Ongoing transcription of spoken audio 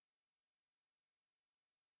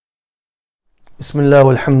بسم الله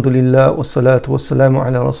والحمد لله والصلاة والسلام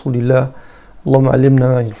على رسول الله اللهم علمنا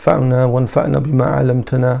ما ينفعنا وانفعنا بما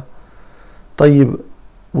علمتنا. طيب,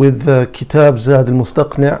 with the Kitab Zad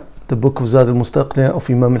al-Mustaqni', the book of Zad al-Mustaqni' of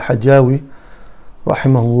Imam al-Hajjawi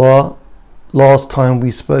rahimahullah. Last time we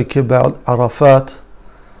spoke about Arafat,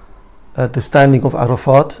 the standing of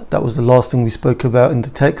Arafat. That was the last thing we spoke about in the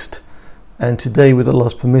text. And today, with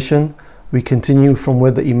Allah's permission, we continue from where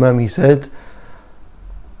the Imam he said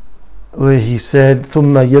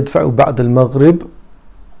ثم يدفع بعد المغرب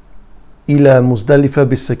إلى مزدلفة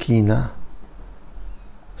بالسكينة.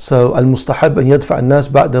 So المستحب أن يدفع الناس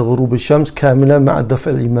بعد غروب الشمس كاملة مع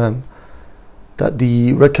دفع الإمام. That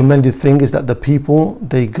the recommended thing is that the people,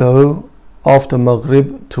 they go after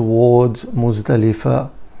Maghrib towards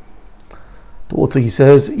Muzdalifah. The author he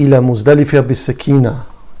says إلى مزدلفة بالسكينة,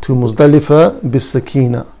 to Muzdalifah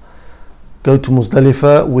بالسكينة. Go to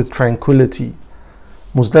Muzdalifah with tranquility.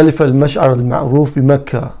 Muzdalifah al-Mash'ar al-Ma'ruf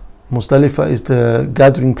bi-Makkah. Muzdalifah is the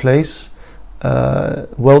gathering place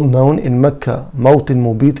well known in Mecca. موطن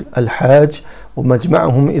مبيت الحاج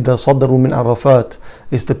ومجمعهم إذا صدروا من عرفات.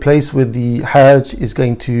 It's the place where the Hajj is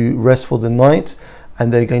going to rest for the night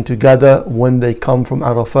and they're going to gather when they come from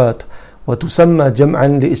Arafat. وتسمى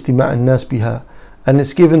جمعا لاجتماع الناس بها. And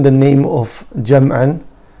it's given the name of Jam'an,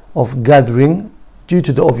 of gathering, due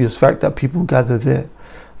to the obvious fact that people gather there.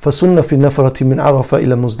 فَسُنَّ فِي النَّفْرَةِ مِنْ عَرَفَةِ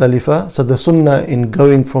إِلَى مُزْدَلِفَةِ. So the sunnah in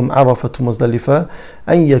going from Arafah to Muzdalifah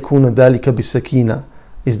أَنْ يَكُونَ ذَلِكَ بِالسَّكِينَةِ,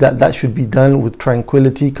 is that should be done with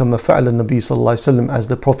tranquility, كما فعل النبي صلى الله عليه وسلم, as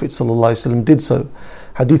the Prophet صلى الله عليه وسلم did so.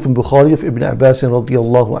 Hadith Bukhari of Ibn Abbas رضي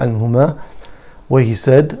الله عنهما, where he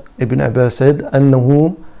said, Ibn Abbas said,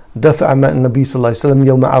 أنه دفع مع النبي صلى الله عليه وسلم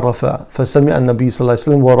يوم عرفة فسمع النبي صلى الله عليه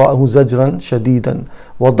وسلم وراءه زجرا شديدا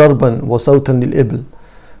وضربا وصوتا للإبل.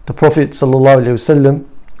 The Prophet صلى الله عليه وسلم,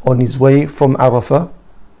 on his way from Arafah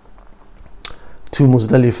to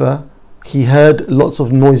Muzdalifah, he heard lots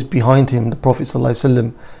of noise behind him, the Prophet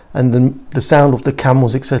ﷺ, and the sound of the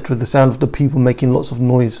camels, etc., the sound of the people making lots of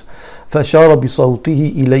noise. فَأَشَارَ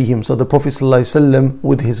بِصَوْتِهِ إِلَيْهِمْ. So the Prophet ﷺ,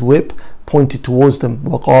 with his whip, pointed towards them.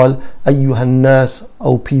 وَقَالَ أَيُّهَا النَّاسِ,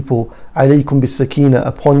 O people, عَلَيْكُمْ بِالسَّكِينَةِ,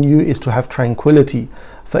 upon you is to have tranquility.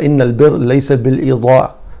 فَإِنَّ الْبِرْ لَيْسَ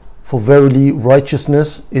بِالْإِضَاعِ, for verily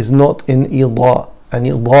righteousness is not in إِضَاعِ. And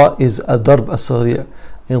Ida is a darb as-sari'.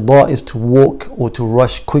 Ida is to walk or to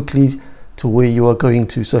rush quickly to where you are going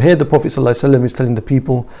to. So here the Prophet ﷺ is telling the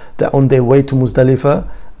people that on their way to Muzdalifah,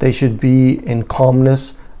 they should be in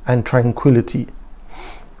calmness and tranquility.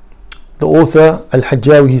 The author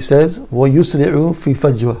Al-Hajjawi, he says, وَيُسْرِعُ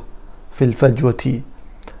فِي الْفَجْوَةِ.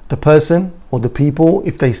 The person or the people,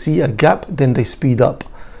 if they see a gap, then they speed up.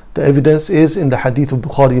 The evidence is in the hadith of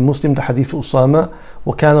Bukhari and Muslim, the hadith of Usama,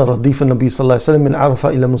 وَكَانَ رَضِيفَ النَّبِي صلى الله عليه وسلم من عرفة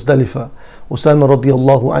إلى مزدلفة. Usama رضي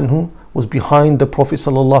الله عنه was behind the Prophet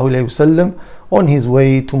صلى الله عليه وسلم on his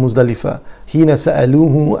way to Muzdalifah. حين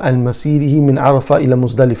سألوه عن مسيره من عرفة إلى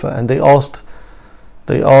مزدلفة. And they asked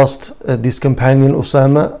this companion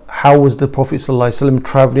Usama, how was the Prophet صلى الله عليه وسلم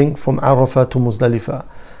traveling from Arafah to Muzdalifah?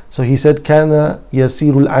 So he said, كان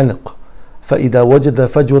يسير العنق فإذا وجد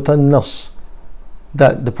فجوة النص.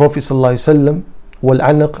 That the Prophet ﷺ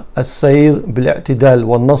والعنق السير بالاعتدال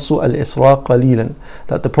والنص الإسراء قليلا.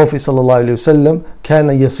 That the Prophet ﷺ كان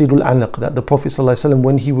يسير العنق. That the Prophet ﷺ,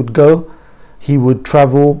 when he would go, he would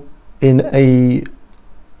travel in a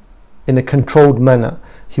controlled manner.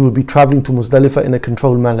 He would be traveling to Muzdalifah in a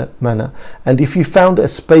controlled manner. And if he found a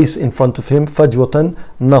space in front of him, فجوة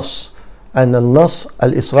نص, and النص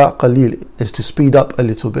الإسراء قليل is to speed up a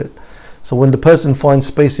little bit. So when the person finds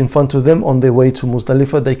space in front of them on their way to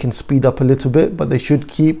Muzdalifah, they can speed up a little bit, but they should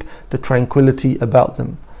keep the tranquility about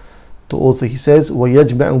them. The author, he says,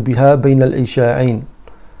 وَيَجْمَعُ بِهَا بَيْنَ الْعِشَاءَيْنِ.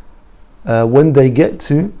 When they get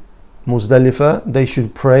to Muzdalifah, they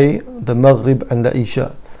should pray the Maghrib and the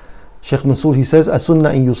Isha. Sheikh Mansour, he says, أَسُنَّ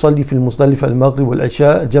أَن يُصَلِّي فِي الْمُزْدَلِفَةِ الْمَغْرِبِ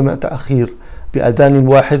وَالْعِشَاءِ جَمَعْ تَأْخِيرٍ بِأَذَانٍ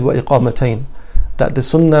وَاحِدٍ وَإِقَامَتَيْنِ. That the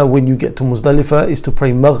sunnah when you get to Muzdalifah is to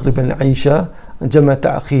pray Maghrib and Isha, Jama'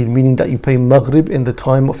 Ta'khir, meaning that you pray Maghrib in the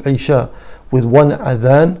time of Isha with one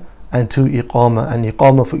adhan and two iqama, and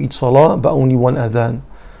iqama for each salah, but only one adhan.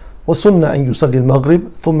 وَسُنَّةً أن يصلي المغرب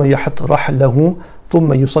ثم يحط رحله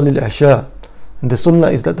ثم يصلي العشاء. And the sunnah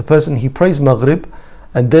is that the person, he prays Maghrib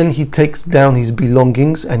and then he takes down his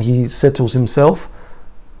belongings and he settles himself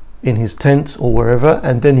in his tent or wherever,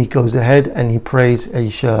 and then he goes ahead and he prays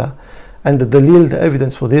Isha. And the dalil, the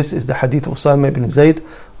evidence for this, is the hadith of Usama ibn Zayd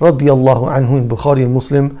رضي الله عنه in Bukhari and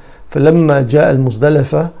Muslim. فلما جاء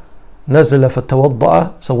المزدلفة نزل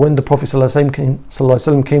فتوضأ. So when the Prophet ﷺ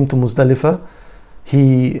came to Muzdalifah,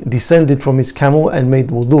 he descended from his camel and made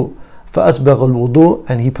wudu. فأسبغ الوضوء,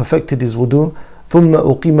 and he perfected his wudu. ثم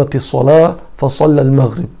أقيمت الصلاة فصلى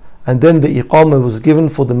المغرب. And then the iqamah was given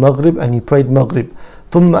for the maghrib and he prayed maghrib.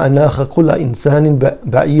 ثم أناخ كل إنسان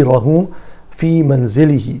بعيره في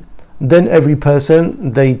منزله. Then every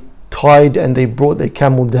person, they tied and they brought their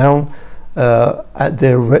camel down at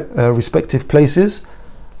their respective places.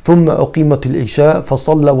 ثم أقيمت العشاء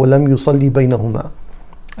فصلى ولم يصلي بينهما.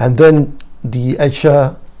 And then the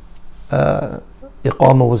Isha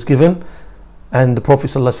iqamah was given, and the Prophet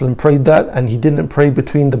ﷺ prayed that, and he didn't pray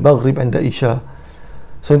between the Maghrib and the Isha.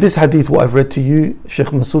 So in this hadith, what I've read to you,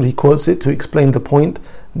 Shaykh Mansur, he quotes it to explain the point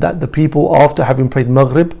that the people, after having prayed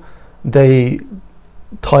Maghrib, they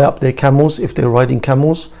tie up their camels. If they're riding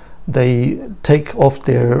camels, they take off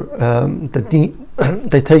their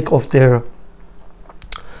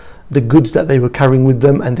the goods that they were carrying with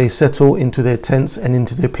them, and they settle into their tents and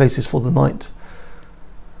into their places for the night.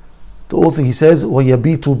 The author, he says,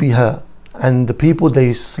 وَيَبِيتُ بِهَا, and the people,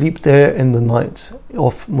 they sleep there in the night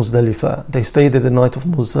of Muzdalifah. They stay there the night of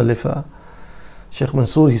Muzdalifah. Shaykh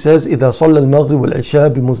Mansur, he says, إِذَا صَلَّى الْمَغْرِبُ وَالْعِشَاءَ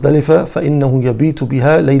بِمُزْدَلِفَةَ فَإِنَّهُ يَبِيتُ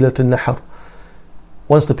بِهَا لَيْلَةَ النَّحْرِ.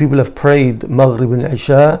 Once the people have prayed Maghrib and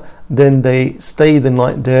Isha, then they stay the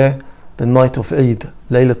night there, the night of Eid,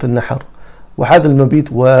 Laylat al-Nahr. وَهَذَا الْمَبِيتُ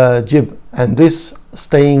وَاجِبٌ. And this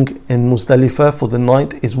staying in Muzdalifah for the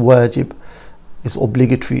night is wajib, is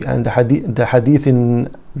obligatory. And the hadith in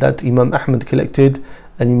that Imam Ahmad collected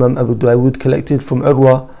and Imam Abu Dawud collected from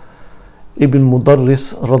Urwa ibn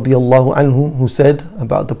Mudarris radiyallahu anhu, who said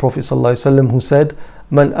about the Prophet sallallahu alaihi wasallam, who said,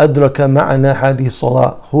 Man adraka ma'ana hadhihi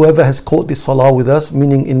salah. Whoever has caught this salah with us,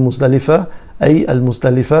 meaning in Muzdalifah, ay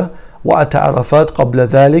al-Muzdalifah, wa ata Arafat qabla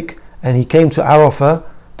dhalik, and he came to Arafah,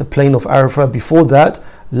 the plain of Arafah, before that,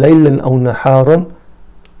 laylan aw naharan,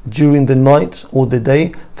 during the night or the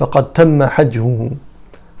day, faqad tamma hajjuhu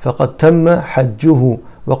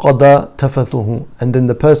wa qada tafathuhu. And then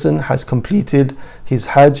the person has completed his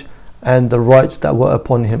hajj and the rights that were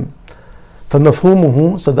upon him.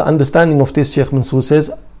 فمفهومه, so the understanding of this, Shaykh Mansur says,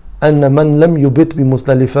 أن من لم يبت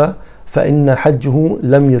بمزدلفة فإن حجه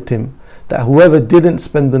لم يتم. That whoever didn't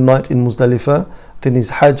spend the night in Muzdalifah, then his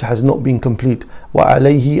hajj has not been complete.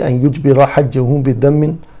 وعليه أن يجبر حجه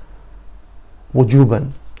بدم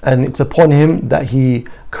وجوبا. And it's upon him that he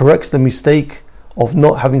corrects the mistake of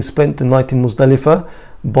not having spent the night in Muzdalifah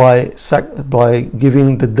by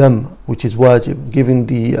giving the dam, which is wajib, giving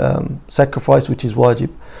the sacrifice, which is wajib,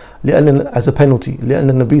 as a penalty. لأن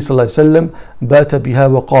النبي صلى الله عليه وسلم بات بها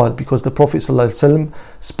وقال, because the Prophet صلى الله عليه وسلم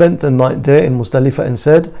spent the night there in Muzdalifah and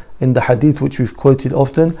said in the hadith which we've quoted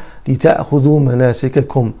often, لتأخذوا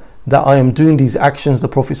مناسككم, that I am doing these actions. The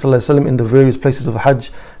Prophet ﷺ in the various places of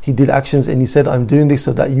Hajj, he did actions and he said, I'm doing this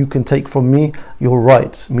so that you can take from me your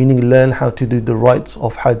rights, meaning learn how to do the rights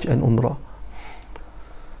of Hajj and Umrah.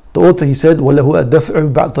 The author, he said, وَلَهُ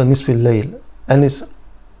أَدَّفْعُ بَعْضَ نِصْفِ اللَّيْلِ, and it's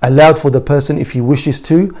allowed for the person, if he wishes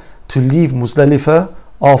to leave Muzdalifah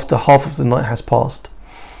after half of the night has passed.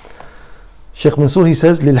 Shaykh Mansur, he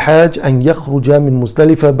says, لِلْحَاجِ أَنْ يَخْرُجَ مِنْ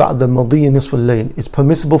مُزْدَلِفَةَ بَعْدَ مَضِيِّ نِصْفِ اللَّيْلِ. It's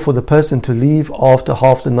permissible for the person to leave after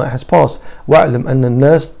half the night has passed. وَاعْلَمْ أَنَّ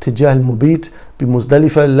النَّاسِ تِجَاهَ الْمُبِيتِ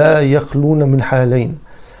بِمُزْدَلِفَةَ لَا يَخْلُونَ مِنْ حَالَيْنِ.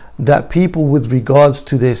 That people with regards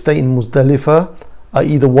to their stay in Muzdalifah are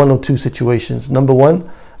either one or two situations. Number one,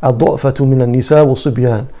 الضعفة من النساء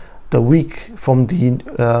والصبيان, the weak from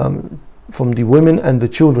the women and the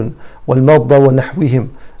children, والمرضى ونحوهم,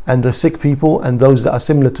 and the sick people and those that are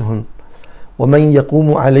similar to him, ومن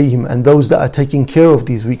يقوم عليهم, and those that are taking care of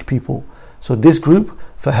these weak people. So this group,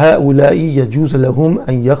 فهؤلاء يجوز لهم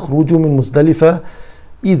أن يخرجوا من مزدلفة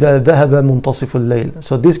إذا ذهب منتصف الليل.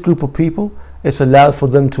 So this group of people, it's allowed for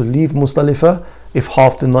them to leave Muzdalifah if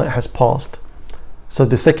half the night has passed. So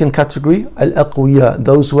the second category, al-aqwiya,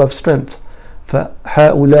 those who have strength,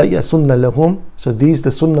 فهؤلاء سنة لهم, so these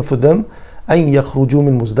the sunnah for them, أن يخرجوا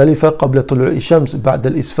من مزدلفة قبل طلوع الشمس بعد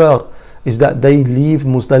الإسفار, is that they leave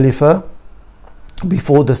Muzdalifah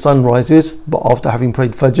before the sun rises, but after having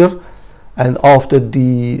prayed Fajr and after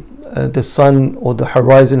the sun or the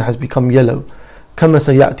horizon has become yellow. كما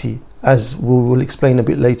سيأتي, as we will explain a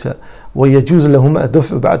bit later. ويجوز لهم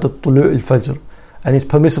الدفع بعد طلوع الفجر, and it's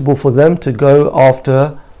permissible for them to go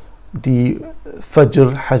after the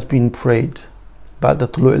Fajr has been prayed, بعد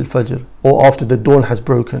طلوع الفجر, or after the dawn has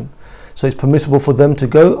broken. So it's permissible for them to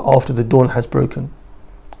go after the dawn has broken.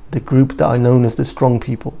 The group that are known as the strong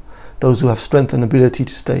people, those who have strength and ability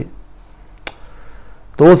to stay.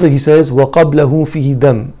 The author, he says, وَقَبْلَهُ فِيهِ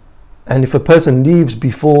دَمْ, and if a person leaves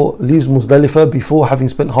Muzdalifah before having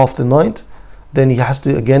spent half the night, then he has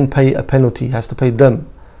to again pay a penalty, he has to pay dam.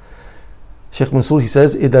 Shaykh Mansur, he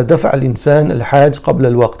says, إِذَا دَفَعَ الْإِنسَانِ الْحَاجِ قَبْلَ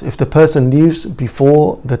الْوَقْتِ, if the person leaves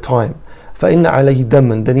before the time, فإن عليه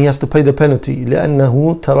دما, then he has to pay the penalty,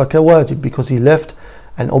 لأنه ترك واجب, because he left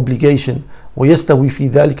an obligation. ويستوي في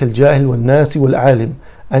ذلك الجاهل والناس والعالم,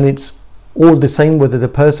 and it's all the same whether the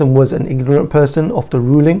person was an ignorant person of the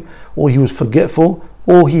ruling, or he was forgetful,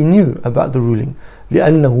 or he knew about the ruling.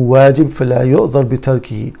 لأنه واجب فلا يؤذر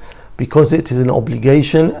بتركه, because it is an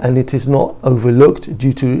obligation and it is not overlooked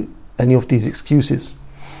due to any of these excuses.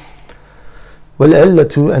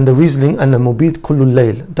 والعلة, and the reasoning, أن المبيت كل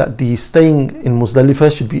الليل, that the staying in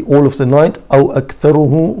Muzdalifah should be all of the night, أو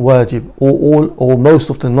أكثره واجب, or all or most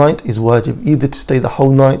of the night is wajib, either to stay the whole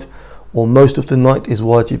night or most of the night is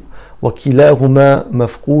wajib. وكلاهما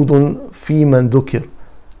مفقود في من ذكر,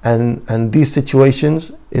 and these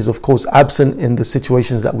situations is of course absent in the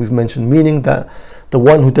situations that we've mentioned, meaning that the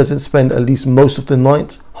one who doesn't spend at least most of the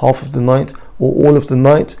night, half of the night, or all of the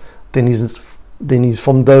night, then he's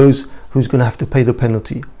from those who's going to have to pay the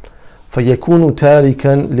penalty. فيكون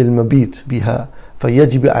تاركا للمبيت بها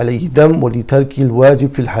فيجب عليه دم ولترك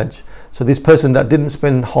الواجب في الحج. So this person that didn't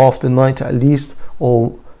spend half the night at least,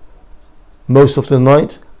 or most of the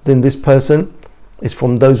night, then this person is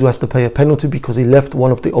from those who has to pay a penalty because he left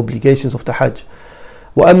one of the obligations of the Hajj.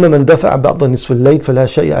 وأما من دفع بعض نصف الليل فلا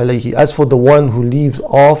شيء عليه. As for the one who leaves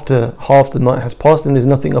after half the night has passed, then there's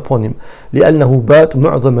nothing upon him. لأنه بات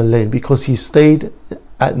معظم الليل, because he stayed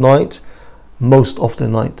at night most of the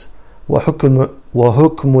night. وحكم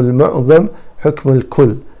المعظم حكم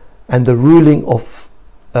الكل, and the ruling of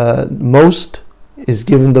most is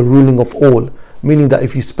given the ruling of all, meaning that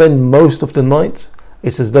if you spend most of the night,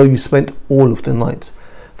 it's as though you spent all of the night.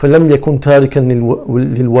 فلم يكن تاركا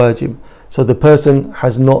للواجب, so the person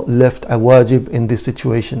has not left a wajib in this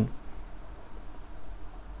situation.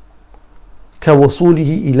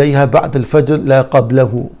 كوصوله إليها بعد الفجر لا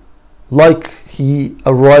قبله, like he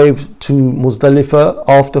arrived to Muzdalifah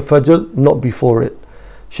after Fajr, not before it.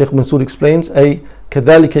 Sheikh Mansour explains, أي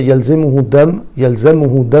كذلك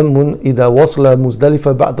يلزمه دم إذا وصل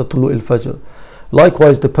مزدلفة بعد طلوع الفجر.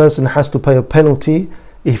 Likewise, the person has to pay a penalty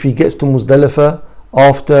if he gets to Muzdalifah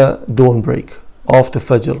after dawnbreak, after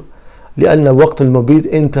Fajr. لأن وقت المبيت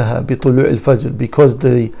انتهى بطلوع الفجر, because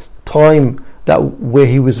the time that where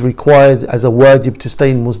he was required as a wajib to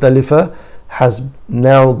stay in Muzdalifah has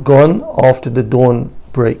now gone after the dawn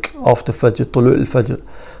break, after Fajr, طلوع الفجر.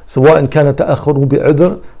 سواء كان تأخره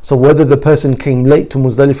بعذر, so whether the person came late to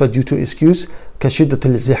Muzdalifah due to excuse, كشدة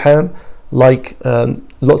الازدحام, like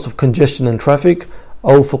lots of congestion and traffic,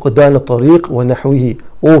 أو فقدان الطريق ونحوه,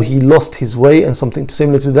 or he lost his way and something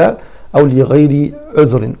similar to that, أو لغير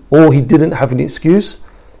عذر, or he didn't have an excuse,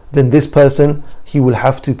 then this person, he will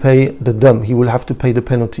have to pay the dam, he will have to pay the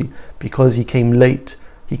penalty, because he came late,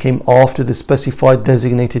 he came after the specified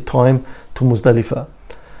designated time to Muzdalifah.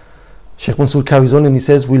 Sheikh Mansour carries on and he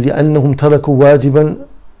says, وَلِأَنَّهُمْ تَرَكُوا وَاجِبًا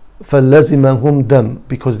فَلَزِمَهُمْ دَمْ,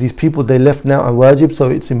 because these people, they left now a wajib, so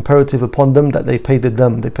it's imperative upon them that they pay the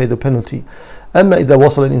dam, they pay the penalty. أما إذا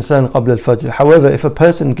وصل الإنسان قبل الفجر, however, if a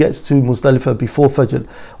person gets to Muzdalifah before Fajr,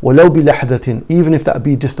 ولو بلحظة, even if that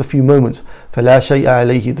be just a few moments, فلا شيء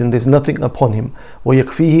عليه, then there's nothing upon him.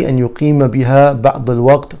 ويكفيه أن يقيم بها بعض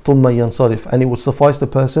الوقت ثم ينصرف, and it would suffice the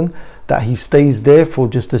person that he stays there for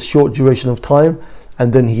just a short duration of time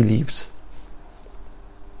and then he leaves.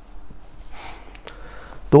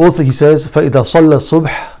 The author, he says, فإذا صلى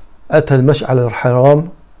الصبح أتى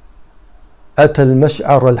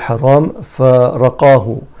المشعر الحرام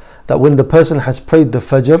فرقاه, that when the person has prayed the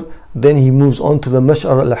Fajr, then he moves on to the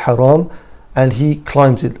Mash'ar al-Haram and he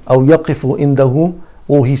climbs it. أو يقف عنده,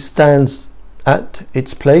 or he stands at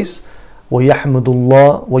its place. ويحمد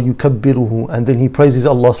الله ويكبره, and then he praises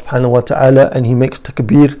Allah subhanahu wa ta'ala and he makes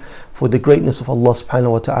takbir for the greatness of Allah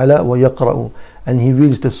subhanahu wa ta'ala. ويقرأ, and he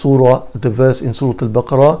reads the surah, the verse in Surah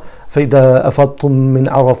Al-Baqarah, فإذا أفضتم من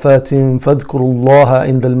عرفات فاذكروا الله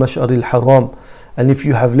عند المشعر الحرام, and if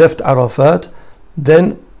you have left Arafat,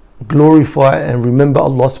 then glorify and remember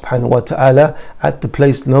Allah subhanahu wa ta'ala at the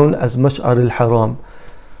place known as Mash'ar al-Haram.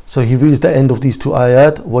 So he reads the end of these two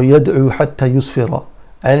ayat, وَيَدْعُ حَتَّى يُسْفِرَ,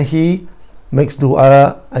 and he makes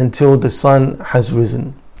dua until the sun has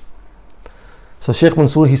risen. So Sheikh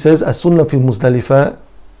Mansour, he says, as-sunnah fi Muzdalifah,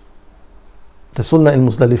 the sunnah in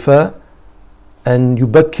Muzdalifah, and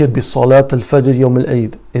yubakkir bis salat al-fajr yawm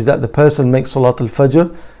al-Eid, is that the person makes salat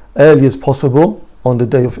al-fajr early as possible on the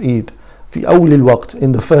day of Eid, fi awwal al-waqt,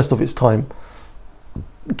 in the first of its time,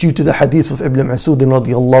 due to the hadith of Ibn Mas'ud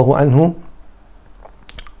radiyallahu anhu,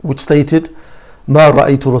 which stated, ما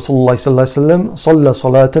رأيت رسول الله صلى الله عليه وسلم صلى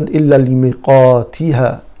صلاة إلا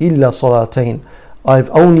لميقاتها إلا صلاتين. I've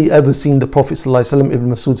only ever seen the Prophet صلى الله عليه وسلم, Ibn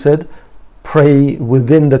Mas'ud said, pray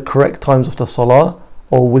within the correct times of the salah,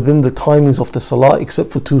 or within the timings of the salah,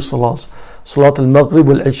 except for two salahs. Salat al-Maghrib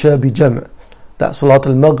wal-Isha bi-Jam'. That Salat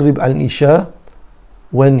al-Maghrib and Isha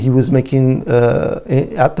when he was making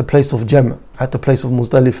at the place of Jam', at the place of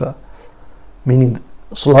Muzdalifah, meaning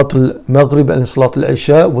Salat al-Maghrib and Salat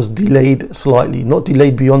al-Isha was delayed slightly, not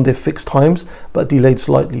delayed beyond their fixed times, but delayed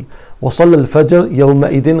slightly. وَصَلَّى الْفَجْرِ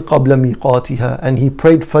يَوْمَئِذٍ قَبْلَ مِيقَاتِهَا, and he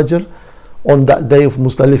prayed Fajr on that day of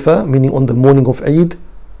Muzdalifah, meaning on the morning of Eid,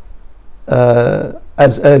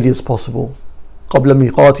 as early as possible. قَبْلَ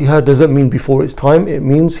مِيقَاتِهَا doesn't mean before its time, it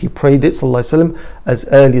means he prayed it sallallahu alaihi wasallam as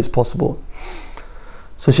early as possible.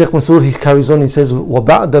 So Shaykh Mansour, he carries on, he says,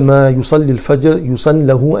 وَبَعْدَمَا يُصَلِّ الْفَجْرِ يُسَنْ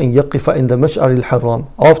لَهُ أَنْ يَقِفَ عِنْدَ مَشْعَرِ الْحَرَامِ.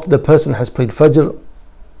 After the person has prayed Fajr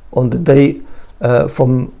on the day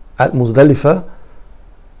from at Muzdalifah,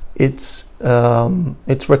 it's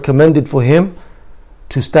recommended for him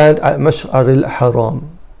to stand at Mash'ar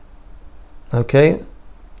al-Haram. Okay?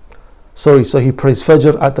 So he prays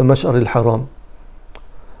Fajr at the Mash'ar al-Haram.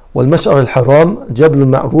 وَالْمَشْعَرِ الْحَرَامِ جَبْلٌ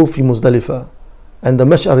مَعْرُوفِ فِي مُزْدَلِفَةِ. And the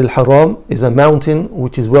Mash'ar al-Haram is a mountain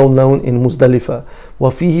which is well known in Muzdalifah.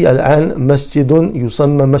 وَفِيهِ الْآن مَسْجِدٌ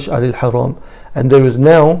يُسَمَّى مَشْعَرِ الْحَرَامِ. And there is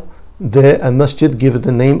now there a masjid given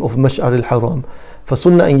the name of Mash'ar al-Haram.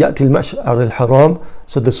 فَسُنَّ أَنْ يَأْتِي الْمَشْعَرِ الْحَرَامِ.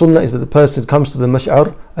 So the sunnah is that the person comes to the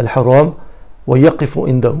Mash'ar al-Haram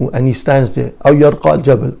وَيَقِفُ عِنْدَهُ, and he stands there. أَوْ يَرْقَى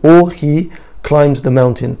الْجَبَلِ, or he climbs the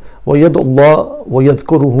mountain. وَيَدْعُ اللَّهَ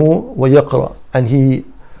وَيَذْكُرُهُ وَيَقْرَأ, and he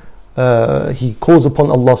calls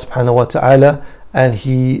upon Allah subhanahu wa ta'ala and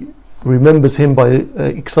he remembers him by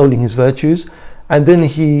extolling his virtues, and then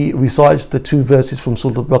he recites the 2 verses from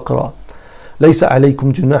Surah Al-Baqarah. ليس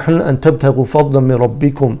عليكم جناح أن تبتغوا فضلا من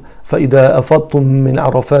ربكم فإذا أفضتم من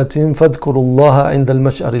عرفات فاذكروا الله عند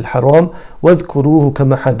المشعر الحرام واذكروه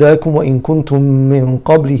كما هداكم وإن كنتم من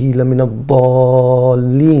قبله لمن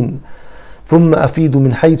الضالين ثم أفيدوا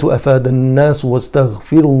من حيث أفاد الناس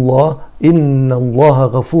واستغفروا الله إن الله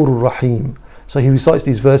غفور رحيم. So he recites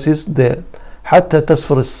these verses there. حتى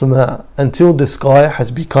تصفر السماء, until the sky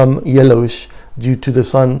has become yellowish due to the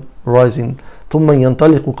sun rising. ثم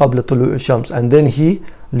ينطلق قبل طلوع الشمس, and then he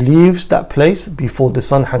leaves that place before the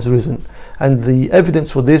sun has risen. And the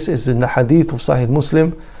evidence for this is in the hadith of Sahih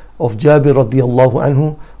Muslim of Jabir radiyallahu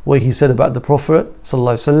anhu, where he said about the Prophet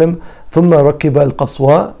sallallahu alaihi wasallam, ثم ركب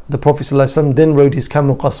القصواء, the Prophet sallallahu alaihi wasallam then rode his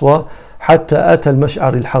camel Qaswa, حتى أتى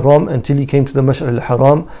المشعر الحرام, until he came to the Mash'ar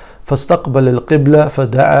al-Haram, فاستقبل القبلة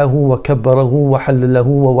فدعاه وكبره وحلله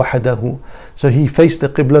ووحده. So he faced the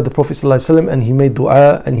Qibla, the Prophet ﷺ, and he made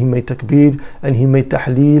dua, and he made takbir, and he made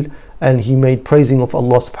tahleel, and he made praising of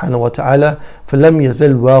Allah subhanahu wa ta'ala. فلم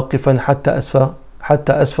يزل واقفا حتى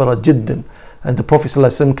أسفر جدا. And the Prophet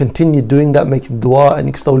ﷺ continued doing that, making dua and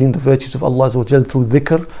extolling the virtues of Allah Azza wa Jal through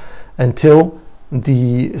dhikr, until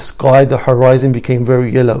the sky, the horizon became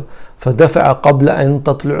very yellow. فَدَفَعَ قَبْلَ أَن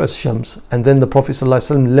تَطْلُعَ الشَّمْسِ. And then the Prophet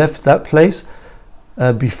ﷺ left that place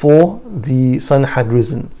before the sun had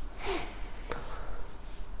risen.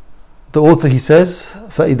 The author, he says,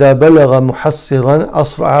 فَإِذَا بَلَغَ مُحَصِّرًا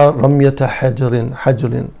أَسْرَعَ رَمْيَةَ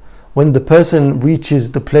حَجْرٍ. When the person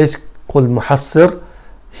reaches the place called Muhassir,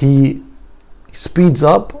 he speeds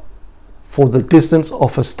up for the distance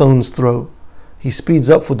of a stone's throw. He speeds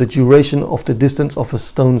up for the duration of the distance of a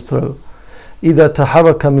stone's throw. إذا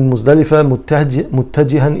تحرك من مزدلفة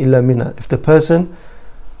متجها إلى منى. If the person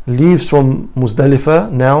leaves from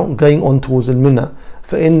Muzdalifah now going on towards Al-Mina,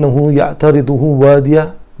 فإنه يعترضه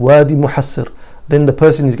وادي محسر. Then the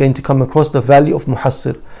person is going to come across the valley of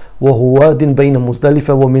Muhassir. وهو واد بين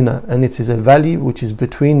مزدلفة ومنى, and it is a valley which is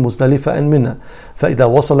between Muzdalifah and Mina. فإذا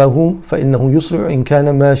وصله فإنه يسرع إن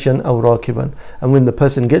كان ماشيا أو راكبا. And when the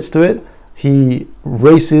person gets to it, he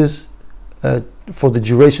races for the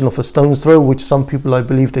duration of a stone's throw, which some people, I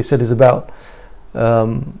believe they said, is about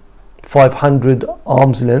 500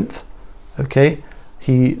 arms length. Okay,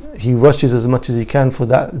 he rushes as much as he can for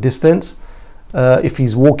that distance, if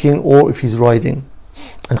he's walking or if he's riding.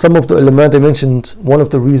 And some of the ulama, they mentioned one of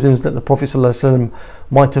the reasons that the Prophet ﷺ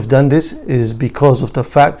might have done this is because of the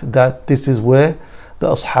fact that this is where the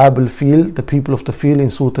Ashab al-Fil, the people of the field in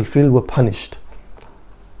Surah Al-Fil, were punished.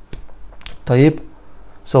 Tayyib.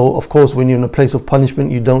 So of course, when you're in a place of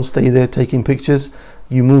punishment, you don't stay there taking pictures,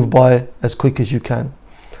 you move by as quick as you can.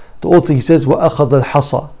 The author, he says, وَأَخَذَ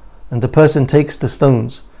الْحَصَى, and the person takes the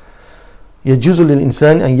stones. يَجُوزُ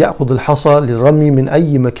لِلْإِنسَانِ أَنْ يَأْخُذَ الْحَصَى لِلرَّمْيِ مِنْ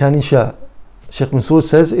أَيِّ مَكَانٍ شَاءَ. Shaykh Mansour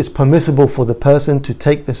says it's permissible for the person to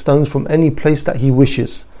take the stones from any place that he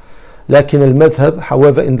wishes. لكن المذهب,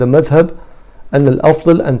 however, in the madhab, أن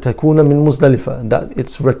الأفضل أن تكون من مزدلفة, that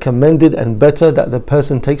it's recommended and better that the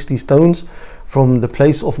person takes these stones from the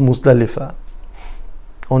place of Muzdalifah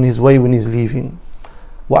on his way when he's leaving.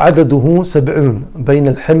 وعدده 70 بين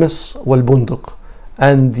الحمص والبندق,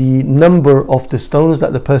 and the number of the stones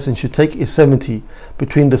that the person should take is 70,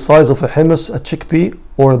 between the size of a himas, a chickpea,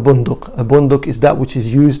 or a bunduk. A bunduk is that which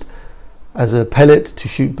is used as a pellet to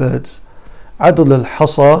shoot birds. Adul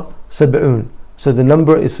al-hasa sab'un. So the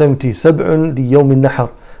number is 70. Sab'un li yawm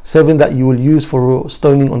al-nahr. 7 that you will use for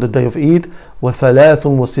stoning on the day of Eid. Wa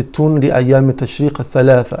thalathun wa sittun li ayyam al-tashriq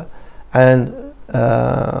al-thalatha. And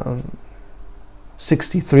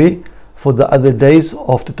 63 for the other days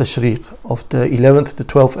of the tashriq, of the 11th, the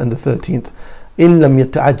 12th and the 13th. In lam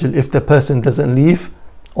yata'ajjal, if the person doesn't leave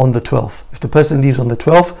on the 12th. If the person leaves on the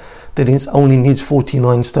 12th, then it only needs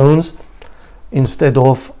 49 stones instead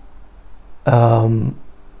of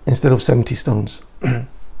 70 stones.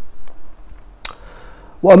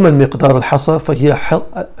 وأما المقدار الحصى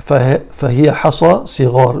فهي حصى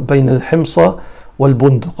صغار بين الحمصة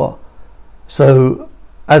والبندقة. So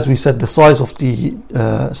as we said, the size of the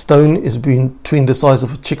stone is between the size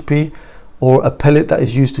of a chickpea or a pellet that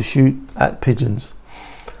is used to shoot at pigeons.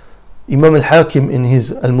 Imam al-Hakim in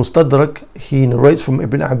his Al-Mustadrak, he narrates from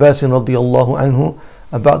Ibn Abbas radiyallahu anhu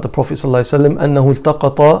about the Prophet sallallahu alaihi wasallam أنه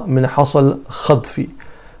التقط من حصى الخذف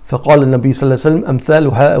فقال النبي صلى الله عليه وسلم أمثال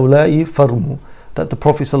هؤلاء فرموا. That the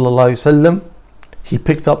Prophet sallallahu alaihi wasallam, he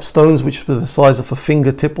picked up stones which were the size of a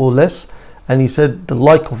fingertip or less, and he said, the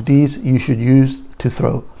like of these you should use to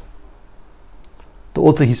throw. The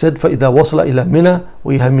author, he said, فإذا وصل إلى منى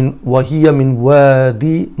وهي من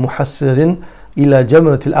وادي محسر إلى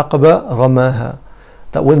جمرة العقبة رماها.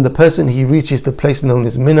 That when the person, he reaches the place known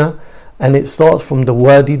as Mina, and it starts from the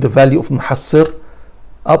wadi, the valley of Muhassir,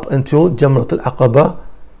 up until Jamrat al-Aqaba,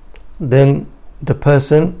 then the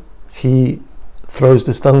person, he throws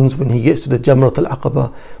the stones when he gets to the Jamrat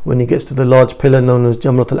al-Aqaba, when he gets to the large pillar known as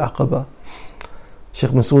Jamrat al-Aqaba.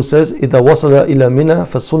 Sheikh Mansour says, إذا وصل إلى منى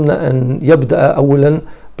فالسنة أن يبدأ أولا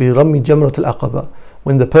برمي جمرة العقبة.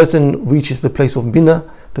 When the person reaches the place of Mina,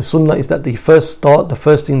 the sunnah is that they first start, the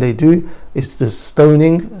first thing they do is the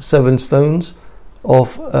stoning 7 stones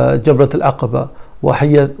of Jamrat al-Aqaba.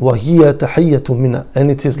 وهي تحية منى, and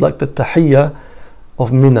it is like the tahiyya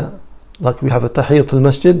of Mina. Like we have a tahiyyatul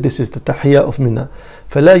masjid, this is the tahiyya of Mina.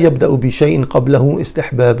 فلا يبدأ بشيء قبله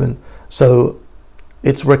استحبابا. So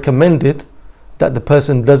it's recommended that the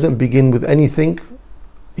person doesn't begin with anything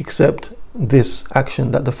except this action,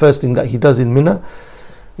 that the first thing that he does in Mina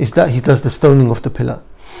is that he does the stoning of the pillar.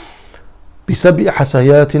 بسبع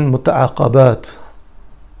حسيات متعقبات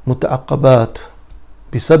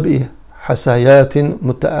بسبع حسيات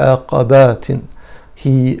متعقبات.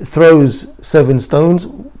 He throws 7 stones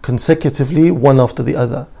consecutively, one after the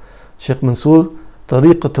other. Sheikh Mansour,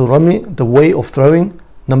 طريقة الرمي, the way of throwing.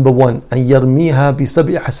 Number 1, أن يرميها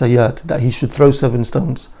بسبع حسيات, that he should throw 7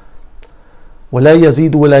 stones. ولا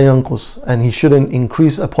يزيد ولا ينقص, and he shouldn't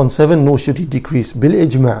increase upon 7 nor should he decrease.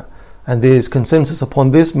 بالإجماع, and there is consensus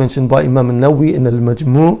upon this mentioned by Imam al-Nawawi in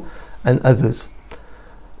al-Majmu' and others.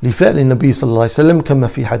 لفعل النبي صلى الله عليه وسلم كما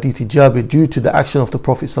في حديث جابر, due to the action of the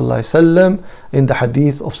Prophet صلى الله عليه وسلم in the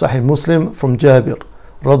hadith of Sahih Muslim from Jabir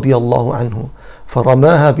رضي الله عنه.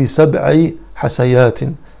 فرماها بسبع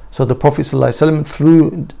حسيات. So the Prophet ﷺ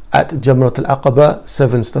threw at Jamrat al-Aqaba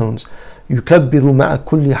 7 stones. يكبر مع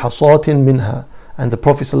كل حصاة منها. And the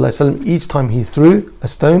Prophet ﷺ, each time he threw a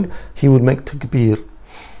stone, he would make takbir.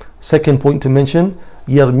 Second point to mention,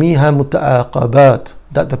 يرميها متعاقبات,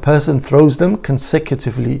 that the person throws them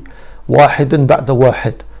consecutively. واحدا بعد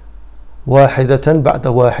واحد. واحدة بعد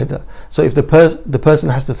واحدة. So if the person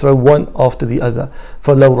has to throw one after the other.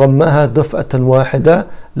 فلو رماها دفعة واحدة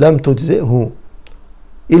لم تجزئه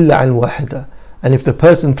إلا عن واحدة. And if the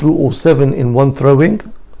person threw all 7 in one throwing,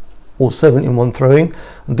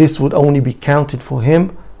 this would only be counted for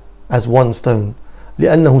him as 1 stone.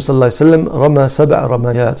 لأنه صلى الله عليه وسلم رمى 7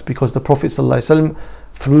 رميات, because the Prophet صلى الله عليه وسلم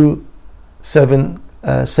threw 7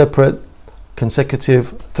 separate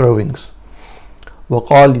consecutive throwings.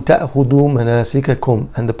 وقال لتأخذوا مناسككم,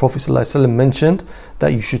 and the Prophet صلى الله عليه وسلم mentioned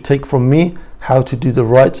that you should take from me how to do the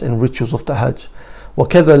rites and rituals of the Hajj.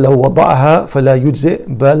 وكذا لو وضعها فلا يجزئ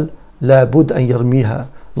بل لابد أن يرميها.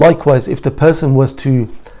 Likewise, if the person was to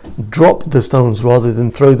drop the stones rather than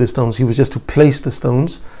throw the stones, he was just to place the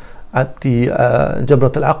stones at the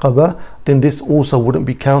Jamrat al-Aqaba, then this also wouldn't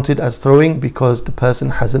be counted as throwing because the person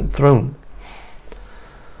hasn't thrown.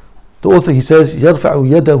 The author, he says, يرفع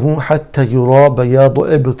يده حتى يرى بياض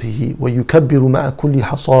إبطه ويكبر مع كل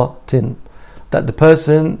حصاة. That the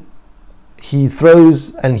person, he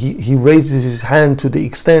throws and he raises his hand to the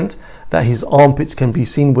extent that his armpits can be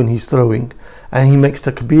seen when he's throwing, and he makes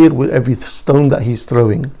takbir with every stone that he's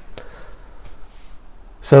throwing.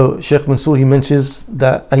 So Sheikh Mansour, he mentions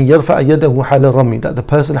that أن يرفع يده حال الرمي, that the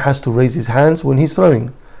person has to raise his hands when he's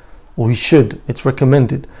throwing. or he should, it's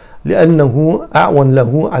recommended. لأنه أعون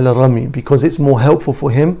له على الرمي, because it's more helpful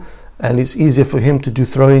for him and it's easier for him to do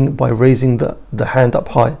throwing by raising the hand up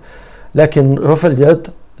high. لكن رفع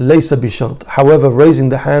اليد ليس بشرط. However, raising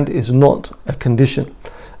the hand is not a condition.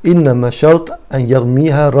 إنما شرط أن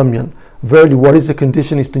يرميها رميا. Verily, what is the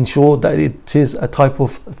condition is to ensure that it is a type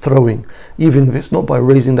of throwing. Even if it's not by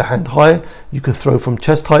raising the hand high, you could throw from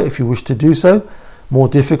chest height if you wish to do so. More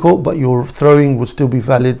difficult, but your throwing would still be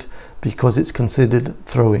valid because it's considered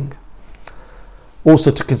throwing.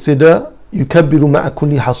 Also to consider, يكبر مع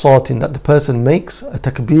كل حصاة, that the person makes a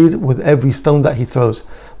takbir with every stone that he throws.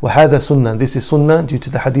 وهذا سنة, this is sunnah due to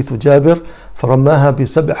the hadith of Jabir, فرماها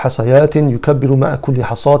بسبع حصيات يكبر مع كل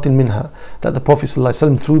حصاة منها, that the Prophet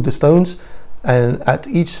ﷺ threw the stones, and at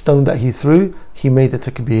each stone that he threw he made a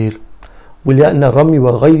takbir. ولأن الرمي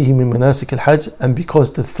وغيره من مناسك الحج, and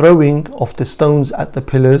because the throwing of the stones at the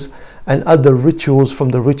pillars and other rituals from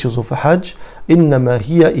the rituals of a Hajj, إنما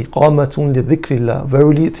هي إقامة لذكر الله,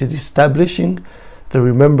 verily it is establishing the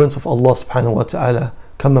remembrance of Allah subhanahu wa ta'ala,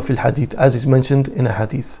 كما في الحديث, as is mentioned in a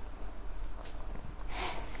hadith.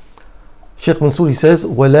 Shaykh Mansour, he says,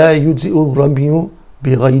 ولا يجزئ الرمي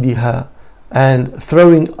بغيرها, and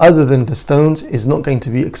throwing other than the stones is not going to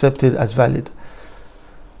be accepted as valid.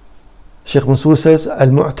 Shaykh Mansour says,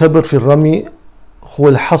 المعتبر في الرمي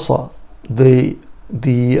هو الحصى,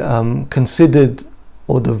 the considered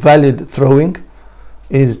or the valid throwing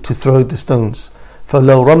is to throw the stones.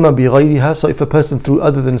 فلو رمى بغيرها, so if a person threw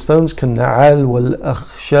other than stones, كالنعال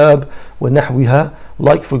والأخشاب ونحوها,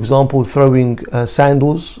 like for example throwing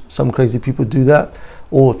sandals, some crazy people do that,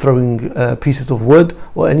 or throwing pieces of wood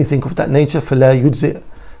or anything of that nature, فلا يجزئ,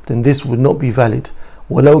 then this would not be valid.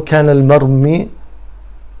 ولو كان المرمي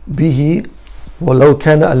به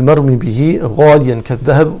غاليا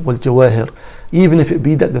كالذهب والجواهر, even if it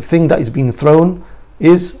be that the thing that is being thrown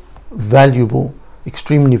is valuable,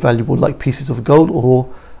 extremely valuable, like pieces of gold or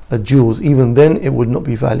jewels, even then it would not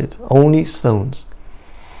be valid, only stones.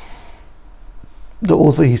 The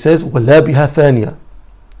author, he says, ولا بها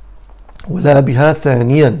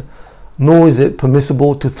ثانيا, nor is it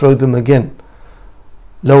permissible to throw them again.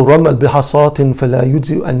 لو رمى بحصاة فلا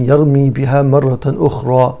يجزئ أن يرمي بها مرة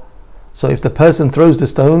أخرى. So if the person throws the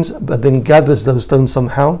stones but then gathers those stones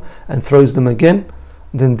somehow and throws them again,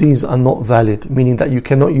 then these are not valid, meaning that you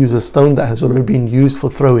cannot use a stone that has already been used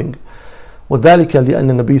for throwing. وذلك لأن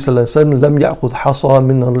النبي صلى الله عليه وسلم لم يأخذ حصى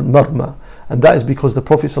من المرمى, and that is because the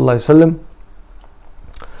Prophet صلى الله عليه وسلم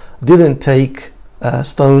didn't take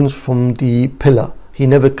stones from the pillar. He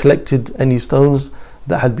never collected any stones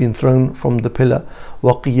that had been thrown from the pillar.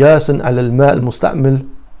 وقياسا على الماء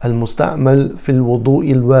المستعمل في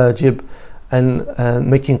الوضوء الواجب, and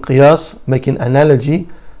making qiyas, making analogy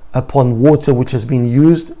upon water which has been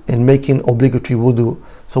used in making obligatory wudu.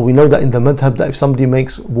 So we know that in the madhab that if somebody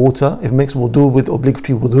makes wudu with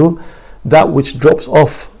obligatory wudu, that which drops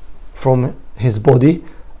off from his body,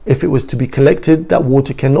 if it was to be collected, that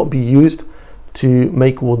water cannot be used to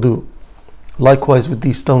make wudu. Likewise with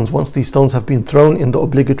these stones, once these stones have been thrown in the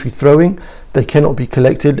obligatory throwing, they cannot be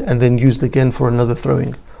collected and then used again for another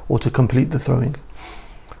throwing or to complete the throwing.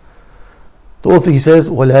 The author, he says,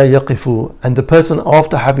 وَلَا يَقِفُ, and the person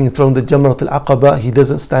after having thrown the Jamrat al-Aqaba, he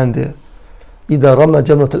doesn't stand there. إِذَا رَمَى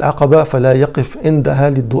جَمْرَةَ الْعَقَبَةِ فَلَا يَقِفْ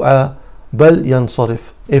عِنْدَهَا لِلدُّعَاءِ بَلْ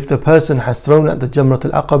يَنْصَرِفْ. If the person has thrown at the Jamrat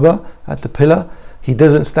al-Aqaba, at the pillar, he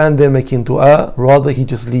doesn't stand there making dua, rather he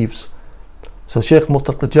just leaves. So Shaykh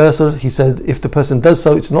Muhtaq al-Jasir, he said, if the person does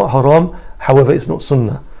so, it's not haram, however it's not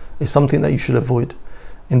sunnah. It's something that you should avoid.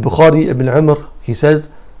 In Bukhari, Ibn Umar, he said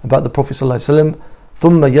about the Prophet ﷺ,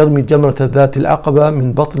 ثُمَّ يَرْمِي جَمْرَةَ ذَاتِ الْعَقَبَةِ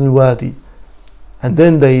مِنْ بَطْنِ الْوَادِ, and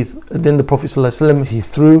then the Prophet ﷺ, he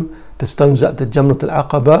threw the stones at the Jamrat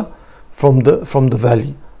al-Aqaba from the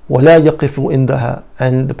valley. وَلَا يَقِفُ عِنْدَهَا,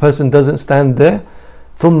 and the person doesn't stand there.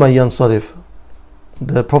 ثُمَّ يَنْصَرِفْ,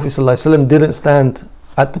 the Prophet ﷺ didn't stand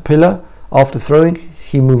at the pillar after throwing,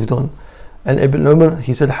 he moved on. And Ibn Umar,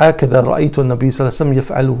 he said, هَكَذَا رَأَيْتُ النَّبِيَّ صَلَّى اللَّهُ عَلَيْهِ وَسَلَّمَ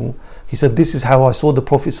يَفْعَلُهُ, he said, this is how I saw the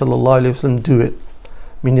Prophet ﷺ do it.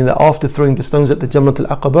 Meaning that after throwing the stones at the Jamrat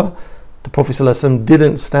al-Aqaba, the Prophet ﷺ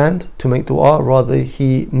didn't stand to make dua, rather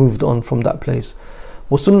he moved on from that place.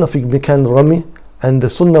 وَسُنَّ فِي مِكَانِ الرَّمِي, and the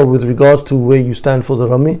sunnah with regards to where you stand for the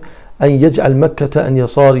rami, أَنْ يَجْعَلْ مَكَّةَ أَنْ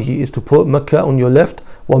يَسَارِهِ, is to put Makkah on your left,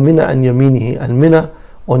 وَمِنَا أَنْ يَمِينِهِ, and Mina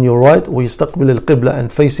on your right, وَيَسْتَقْبِلَ الْقِبْلَةِ,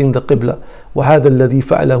 and facing the Qibla. وَهَذَا الَّذِي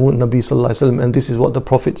فَعَلَهُ النَّبِي صلى الله عليه وسلم, and this is what the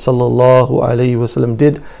Prophet صلى الله عليه وسلم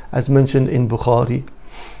did, as mentioned in Bukhari.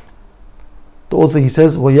 The author, he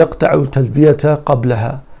says, وَيَقْتَعُ الْتَلْبِيَةَ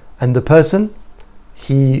قَبْلَهَا, and the person,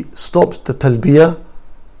 he stops the talbiyah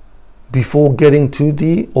before getting to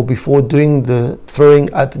before doing the throwing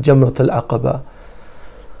at Jamrat al-Aqaba.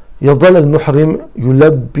 يظل المحرم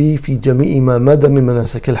يلبي في جميع ما مدى من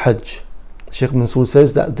مناسك الحج. Sheikh Mansour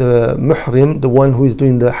says that the muhrim, the one who is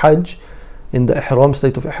doing the hajj in the ihram,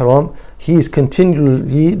 state of ihram, he is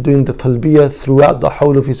continually doing the talbiyah throughout the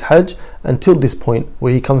whole of his hajj until this point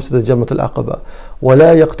where he comes to the Jamrat al-Aqaba.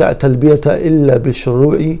 ولا يقطع تلبية إلا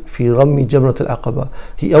بالشروع في رمي جمرة العقبة.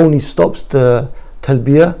 He only stops the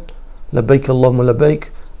talbiyah, لبيك اللهم لبيك,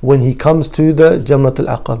 when he comes to the Jamrat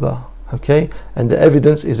al-Aqaba. Okay, and the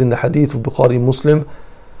evidence is in the hadith of Bukhari Muslim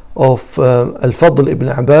of Al-Fadl ibn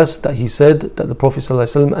Abbas, that he said that the Prophet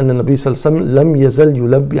ﷺ and the Nabi ﷺ لم يزل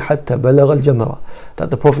يلبي حتى بلغ الجمرة,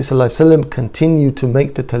 that the Prophet ﷺ continued to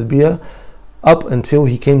make the talbiyah up until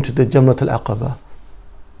he came to the Jamrat al-Aqaba.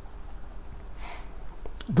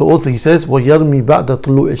 The author, he says, وَيَرْمِي بَعْدَ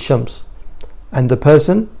طُلُوعِ الشَّمْسِ, and the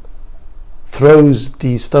person throws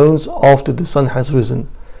the stones after the sun has risen.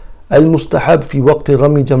 Al-Mustahab fi waqti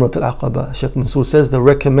rami Jamrat al-Aqaba. Sheikh Mansour says the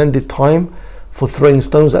recommended time for throwing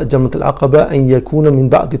stones at Jamrat al-Aqaba an yakuna min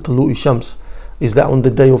ba'di tulu'i shams, is that on the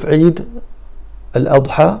day of Eid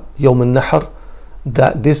al-Adha, Yawm al-Nahr,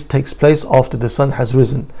 that this takes place after the sun has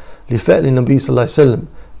risen. لِفَعْلِ النَّبِي صلى الله عليه وسلم,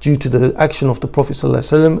 due to the action of the Prophet صلى الله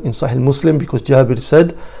عليه وسلم in Sahih Muslim, because Jabir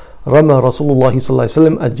said رَمَى رَسُولُ اللَّهِ صلى الله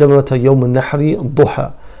عليه وسلم الجمرة يوم النحر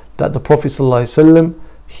ضحى, that the Prophet صلى الله عليه وسلم,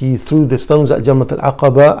 he threw the stones at Jamrat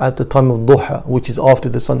al-Aqaba at the time of Duha, which is after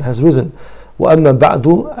the sun has risen. وَأَمَّا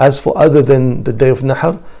بَعْدُ, as for other than the day of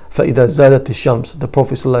Nahr, فَإِذَا زَالَتِ الشَّمْسِ, the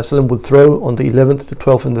Prophet ﷺ would throw on the 11th, the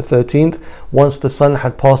 12th and the 13th once the sun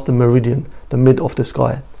had passed the meridian, the mid of the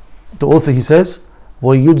sky. The author, he says,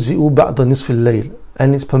 وَيُجْزِئُ بَعْدَ نِصْفِ اللَّيْلِ,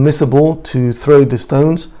 and it's permissible to throw the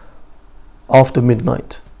stones after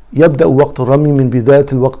midnight. يَبْدَأُ وَقْتُ الرَّمِي مِنْ بِدَايَةِ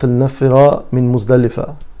الْوَقْتِ النَّفِرَ مِنْ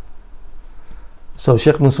مُزْدَلِفَةِ. So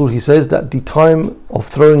Sheikh Mansour, he says that the time of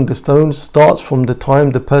throwing the stones starts from the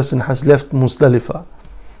time the person has left Muzdalifah,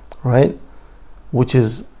 right? Which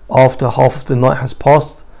is after half of the night has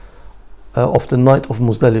passed of the night of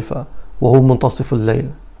Muzdalifah. وَهُوَ مُنْتَصِفُ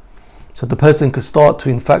اللَّيْلِ. So the person can start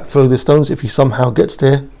to in fact throw the stones if he somehow gets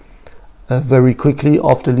there very quickly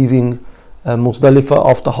after leaving Muzdalifah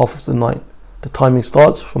after half of the night. The timing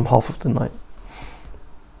starts from half of the night.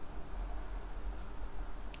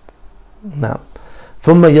 Now,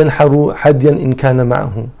 ثم ينحر حديا إن كان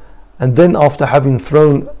معه, and then after having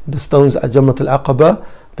thrown the stones at Jamrat al-Aqaba,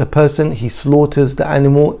 the person, he slaughters the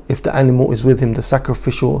animal if the animal is with him, the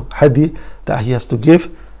sacrificial hadi that he has to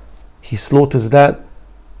give, he slaughters that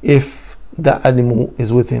if the animal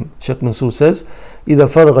is with him. Sheikh Mansour says إذا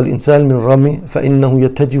فرغ الإنسان من رمي فإنه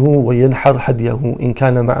يتجه وينحر حديه إن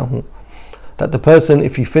كان معه, that the person,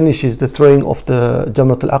 if he finishes the throwing of the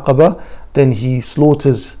Jamrat al-Aqaba, then he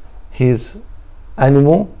slaughters his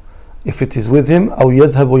animal if it is with him, أو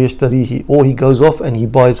يذهب ويشتريه, or he goes off and he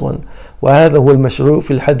buys one. وهذا هو المشروع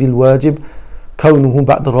في الحد الواجب كونه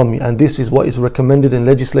بعد الرمي, and this is what is recommended and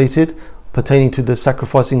legislated pertaining to the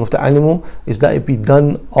sacrificing of the animal, is that it be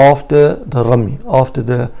done after the rami, after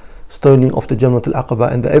the stoning of the Jamrat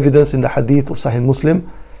al-Aqaba. And the evidence in the hadith of Sahih Muslim,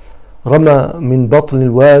 رمى من بطن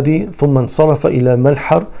الوادي ثم انصرف إلى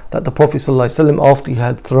منحر, that the Prophet ﷺ, after he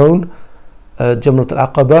had thrown Jamrat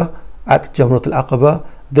al-Aqaba, at Jamrat al-Aqaba,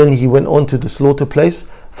 then he went on to the slaughter place.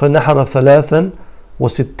 فَنَحَرَ ثَلَاثًا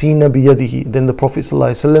وَسِتِّينَ بِيَدِهِ, then the Prophet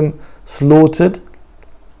ﷺ slaughtered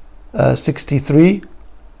 63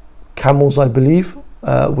 camels, I believe,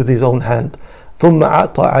 with his own hand. ثُمَّ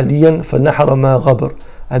أَعْطَى عَلِيًّا فَنَحَرَ مَا غَبَرَ,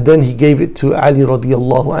 and then he gave it to Ali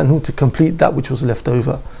radiallahu anhu to complete that which was left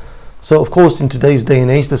over. So of course in today's day and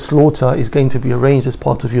age, the slaughter is going to be arranged as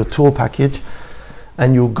part of your tour package,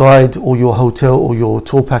 and your guide or your hotel or your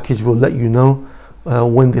tour package will let you know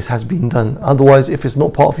when this has been done. Otherwise, if it's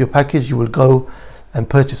not part of your package, you will go and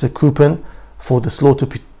purchase a coupon for the slaughter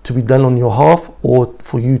to be done on your behalf, or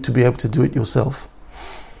for you to be able to do it yourself.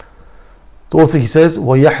 The author, he says,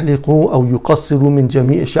 وَيَحْلِقُ أَوْ يُقَصِّرُ مِنْ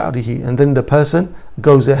جَمِيعِ شَعْرِهِ, and then the person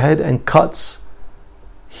goes ahead and cuts,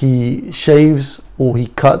 he shaves or he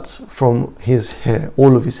cuts from his hair,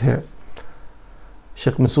 all of his hair.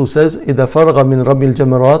 Sheikh Mansour says إذا فرغ من رمي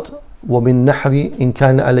الجمرات ومن نحر إن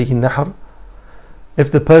كان عليه النحر, if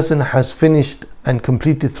the person has finished and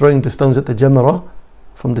completed throwing the stones at the Jamrah,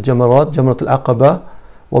 from the Jamrat al-Aqaba,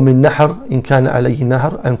 ومن نحر إن كان عليه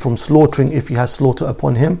نحر, and from slaughtering if he has slaughter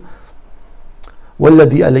upon him,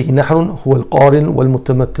 والذي عليه نحر هو القارن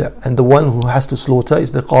والمتمتع, and the one who has to slaughter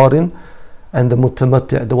is the qarin and the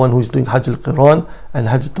mutamatти', the one who is doing Hajj al-Qiran and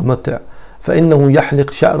Hajj al-Tamattu'. فإنه يحلق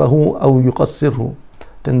شعره أو يقصره,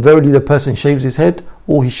 then verily the person shaves his head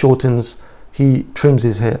or he shortens, he trims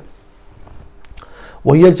his hair.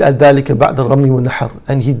 ويجعل ذلك بعد الرمي والنحر,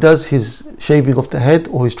 and he does his shaving of the head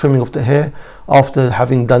or his trimming of the hair after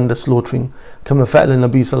having done the slaughtering. كما فعل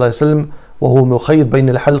النبي صلى الله عليه وسلم وهو مخير بين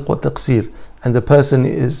الحلق والتقصير, and the person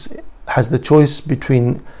has the choice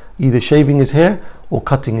between either shaving his hair or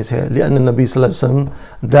cutting his hair, لأن النبي صلى الله عليه وسلم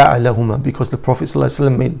دعا لهما, because the Prophet صلى الله عليه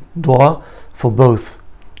وسلم made dua for both,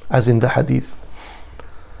 as in the hadith.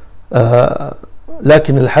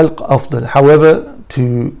 لكن الحلق أفضل, however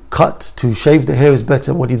to shave the hair is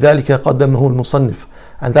better. ولذلك قدمه المصنف,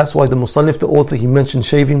 and that's why the Musannif, the author, he mentioned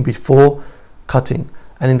shaving before cutting.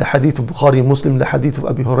 And in the hadith of Bukhari and Muslim, the hadith of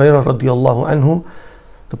Abi Hurairah radiyallahu anhu,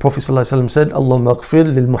 the Prophet ﷺ said, Allahumma aghfir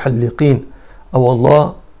lil muhalliqeen, O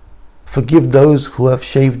Allah, forgive those who have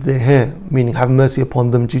shaved their hair, meaning have mercy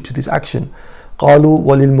upon them due to this action. قالوا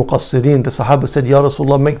وللمقصرين, the Sahaba said, Ya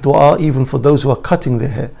Rasulullah, make dua even for those who are cutting their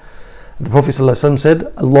hair. The Prophet ﷺ said,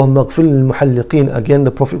 Allahumma aghfir lil muhalliqeen. Again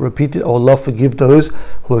the Prophet repeated, O Allah, forgive those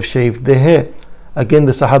who have shaved their hair. Again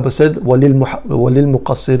the Sahaba said,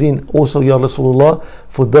 وَلِلْمُقَصِّرِينَ, also Ya Rasulullah,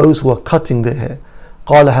 for those who are cutting their hair.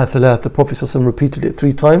 قالها ثلاث, the Prophet ﷺ repeated it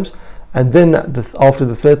 3 times, and then after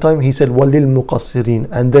the 3rd time he said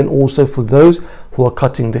وَلِلْمُقَصِّرِينَ, and then also for those who are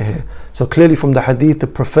cutting their hair. So clearly from the hadith, the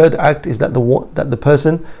preferred act is that the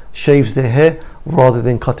person shaves their hair rather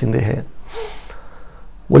than cutting their hair.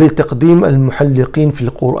 وللتقديم المحلقين في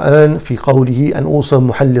القرآن في قوله, and also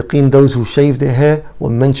محلقين, those who shave their hair, were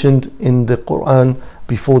mentioned in the Quran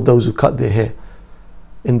before those who cut their hair.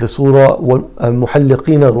 In the surah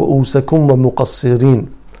محلقين رؤوسكم ومقصرين.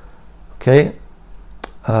 Okay,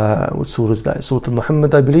 which surah is that? Surah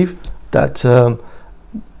Al-Muhammad, I believe. That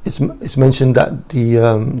it's mentioned that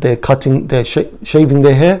they're shaving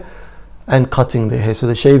their hair and cutting their hair. So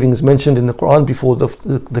the shaving is mentioned in the Quran before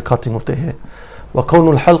the cutting of their hair.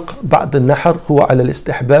 وكون الحلق بعد النحر هو على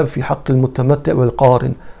الاستحباب في حق المتمتع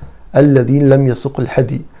والقارن الذي لم يسق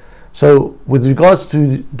الحدي. So with regards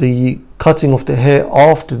to the cutting of the hair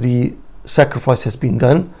after the sacrifice has been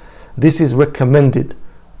done, this is recommended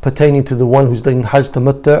pertaining to the one who's doing Hajj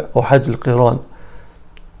Tamattu' or Hajj al-Qiran,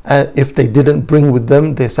 and if they didn't bring with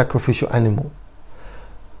them their sacrificial animal.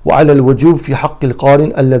 وعلى الوجوب في حق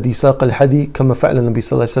القارن الذي ساق الحدي كما فعل النبي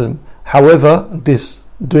صلى الله عليه وسلم. However, this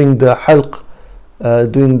doing the halq,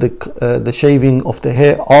 doing the shaving of the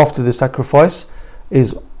hair after the sacrifice,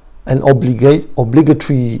 is an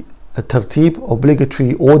obligatory tartib,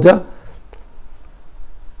 obligatory order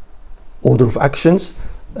of actions,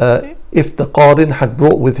 if the qarin had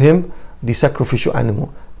brought with him the sacrificial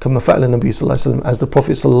animal, كما فعل النبي صلى الله عليه وسلم, as the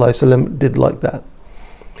Prophet صلى الله عليه وسلم did like that.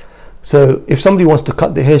 So if somebody wants to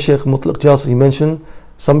cut their hair, Shaykh Mutlaq Jasir, he mentioned,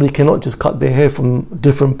 somebody cannot just cut their hair from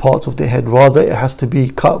different parts of their head, rather it has to be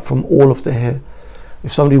cut from all of the hair.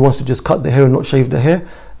 If somebody wants to just cut their hair and not shave their hair,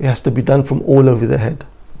 it has to be done from all over the head.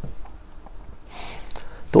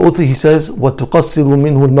 The author, he says, وَتُقَصِّرُ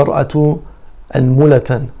مِنْهُ الْمَرْأَةُ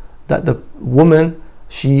الْمُلَةً, that the woman,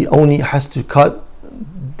 she only has to cut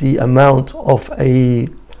the amount of the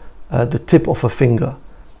tip of a finger.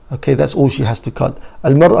 Okay, that's all she has to cut.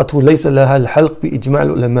 الْمَرْأَةُ لَيْسَ لَهَا الْحَلْقِ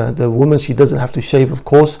بِإِجْمَعِ الْعُلَمَاءِ, the woman, she doesn't have to shave, of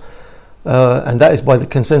course, and that is by the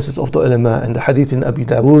consensus of the ulama. And the hadith in Abi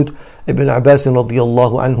Dawood, Ibn Abbas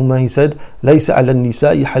radiyallahu anhuma, he said, لَيْسَ عَلَى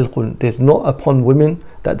النِّسَاءِ حَلْقٌ, there's not upon women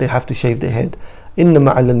that they have to shave their head.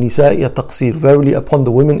 إِنَّمَا عَلَى النِّسَاءِ التَّقْصِيرُ, verily upon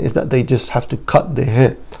the women is that they just have to cut their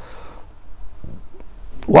hair.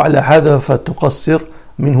 وعلى هذا فتقصر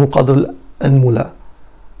منه قدر الأنملة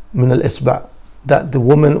من الإصبع, that the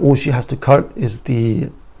woman, all she has to cut is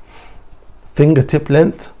the fingertip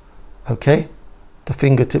length. Okay, the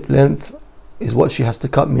fingertip length is what she has to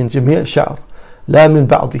cut, من جميع الشعر لا من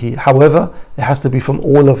بعضه, however it has to be from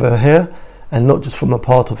all of her hair and not just from a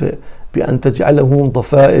part of it. بأن تجعله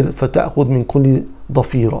ضفائر فتأخذ من كل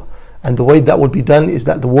ضفيرة, and the way that would be done is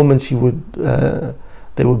that the woman, she would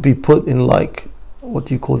they would be put in, like, what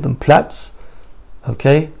do you call them, plaits,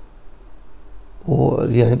 okay, or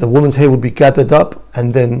the woman's hair would be gathered up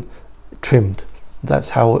and then trimmed.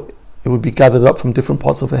 That's how it would be gathered up from different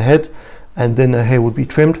parts of her head, and then her hair would be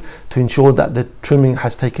trimmed to ensure that the trimming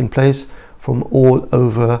has taken place from all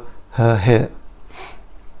over her hair.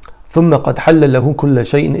 ثم قد حل له كل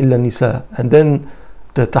شيء إلا النساء, and then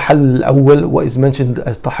the tahallul al-awwal, what is mentioned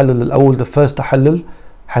as tahallul al-awwal, the first tahallul,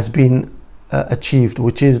 has been achieved,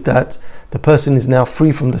 which is that the person is now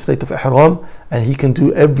free from the state of ihram, and he can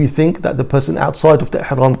do everything that the person outside of the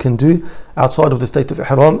ihram can do, outside of the state of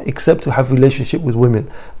ihram, except to have relationship with women.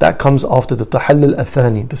 That comes after the tahallul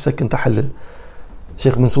al-thani, the second tahallul.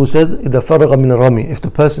 Shaykh Mansour said, إذا فرغ من الرمي, if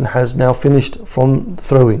the person has now finished from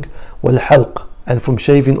throwing, والحلق, and from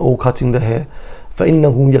shaving or cutting the hair,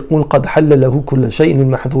 فإنه يكون قد حل له كل شيء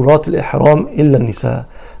من محظورات الإحرام إلا النساء.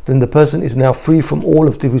 Then the person is now free from all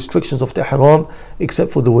of the restrictions of the ihram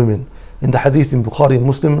except for the women. In the hadith in Bukhari and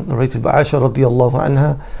Muslim, narrated by Aisha radiallahu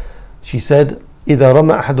anha, she said, إذا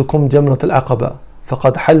رمى أحدكم جمرة العقبة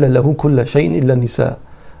فقد حل له كل شيء إلا النساء.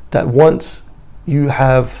 That once you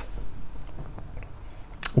have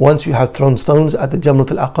thrown stones at the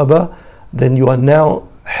Jamrat al-Aqaba, then you are now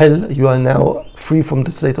free from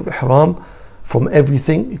the state of ihram, from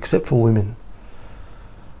everything except for women.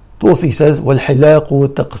 The author says, وَالْحِلَاقُ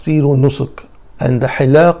وَالتَّقْصِيرُ نُسُك. And the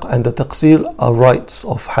hilaq and the taqsir are rites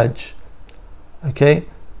of Hajj. Okay,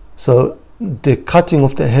 so the cutting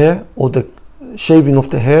of the hair or the shaving of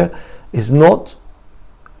the hair is not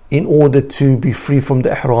in order to be free from the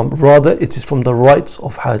ihram. Rather, it is from the rites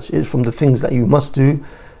of Hajj. It is from the things that you must do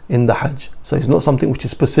in the Hajj. So it's not something which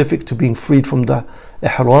is specific to being freed from the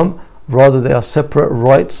ihram. Rather, they are separate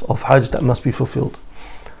rites of Hajj that must be fulfilled.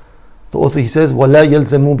 The author, he says, وَلَا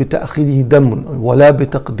يَلْزَمُ بِتَأْخِيرِهِ دَمٌ وَلَا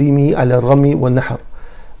بِتَقْدِيمِهِ عَلَى الرَّمِي وَالنَّحْرِ.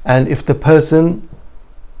 And if the person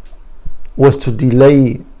was to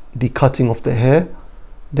delay the cutting of the hair,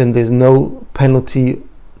 then there's no penalty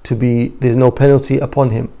upon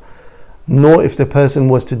him. Nor if the person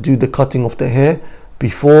was to do the cutting of the hair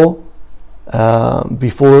before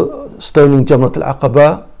stoning Jamrat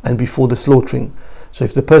al-Aqaba and before the slaughtering. So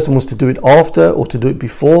if the person was to do it after or to do it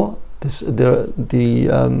before the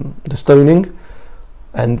stoning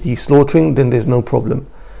and the slaughtering, then there's no problem.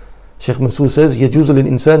 Sheikh Mansour says, يجوز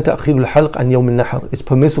للإنسان تأخير الحلق عن يوم النحر. It's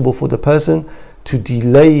permissible for the person to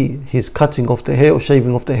delay his cutting of the hair or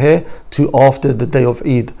shaving of the hair to after the day of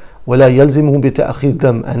Eid. ولا يلزمه بتأخير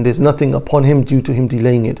دم. And there's nothing upon him due to him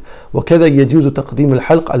delaying it. وكذا يجوز تقديم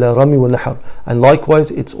الحلق على رمي والنحر. And likewise,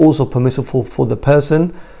 it's also permissible for the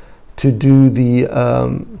person to do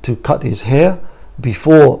to cut his hair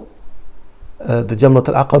before the Jamrat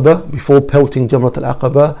al-Aqaba, before pelting Jamrat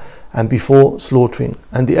al-Aqaba and before slaughtering.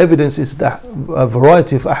 And the evidence is that a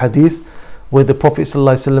variety of ahadith where the Prophet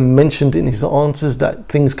ﷺ mentioned in his answers that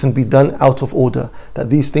things can be done out of order, that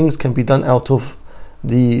these things can be done out of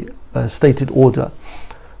the stated order.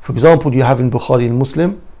 For example, you have in Bukhari and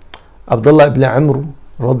Muslim, Abdullah ibn Amr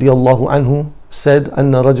radiyallahu anhu said,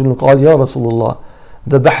 أن رجل قال يا رسول الله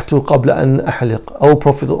ذبحت قبل أن أحلق. O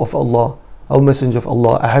Prophet of Allah, O Messenger of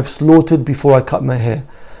Allah, I have slaughtered before I cut my hair.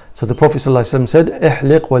 So the Prophet ﷺ said,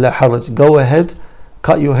 احلق ولا حرج. Go ahead,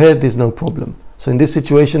 cut your hair, there's no problem. So in this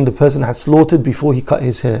situation, the person had slaughtered before he cut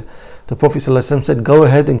his hair. The Prophet ﷺ said, go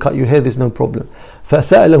ahead and cut your hair, there's no problem.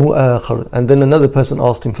 فسأله آخر. And then another person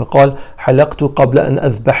asked him, فقال حلقت قبل أن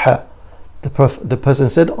أذبح. The person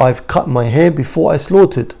said, I've cut my hair before I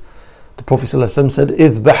slaughtered. The Prophet ﷺ said,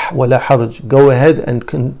 اذبح ولا حرج. Go ahead and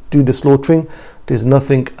do the slaughtering, there's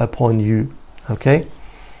nothing upon you. Okay?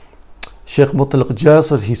 Sheikh Mutlaq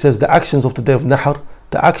Jasir, he says the actions of the day of Nahr,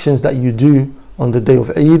 the actions that you do on the day of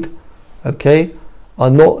Eid, okay,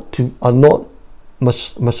 are not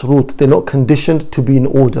mashroot, they're not conditioned to be in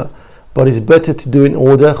order, but it's better to do in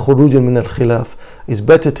order, khurujan min al-khilaf. It's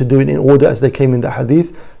better to do it in order as they came in the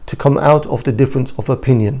hadith, to come out of the difference of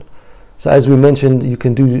opinion. So as we mentioned, you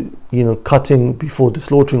can do cutting before the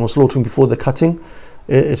slaughtering or slaughtering before the cutting,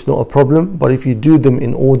 it's not a problem, but if you do them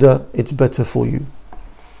in order, it's better for you.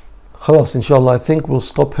 Khalas, inshallah, I think we'll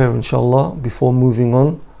stop here inshallah before moving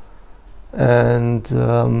on. And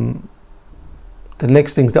the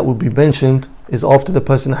next things that will be mentioned is after the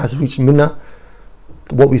person has reached Mina.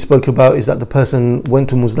 What we spoke about is that the person went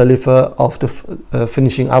to Muzdalifah after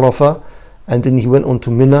finishing Arafah, and then he went on to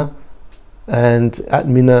Mina, and at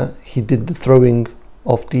Mina he did the throwing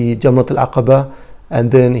of the Jamrat al-Aqaba, and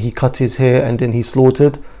then he cut his hair, and then he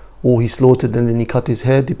slaughtered, or he slaughtered and then he cut his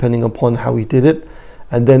hair, depending upon how he did it.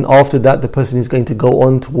 And then after that, the person is going to go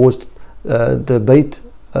on towards the Bayt,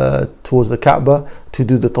 towards the Kaaba, to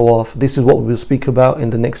do the tawaf. This is what we will speak about in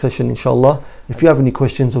the next session, inshallah. If you have any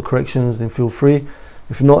questions or corrections, then feel free.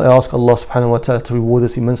 If not, I ask Allah subhanahu wa ta'ala to reward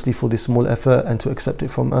us immensely for this small effort and to accept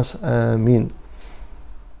it from us. Ameen.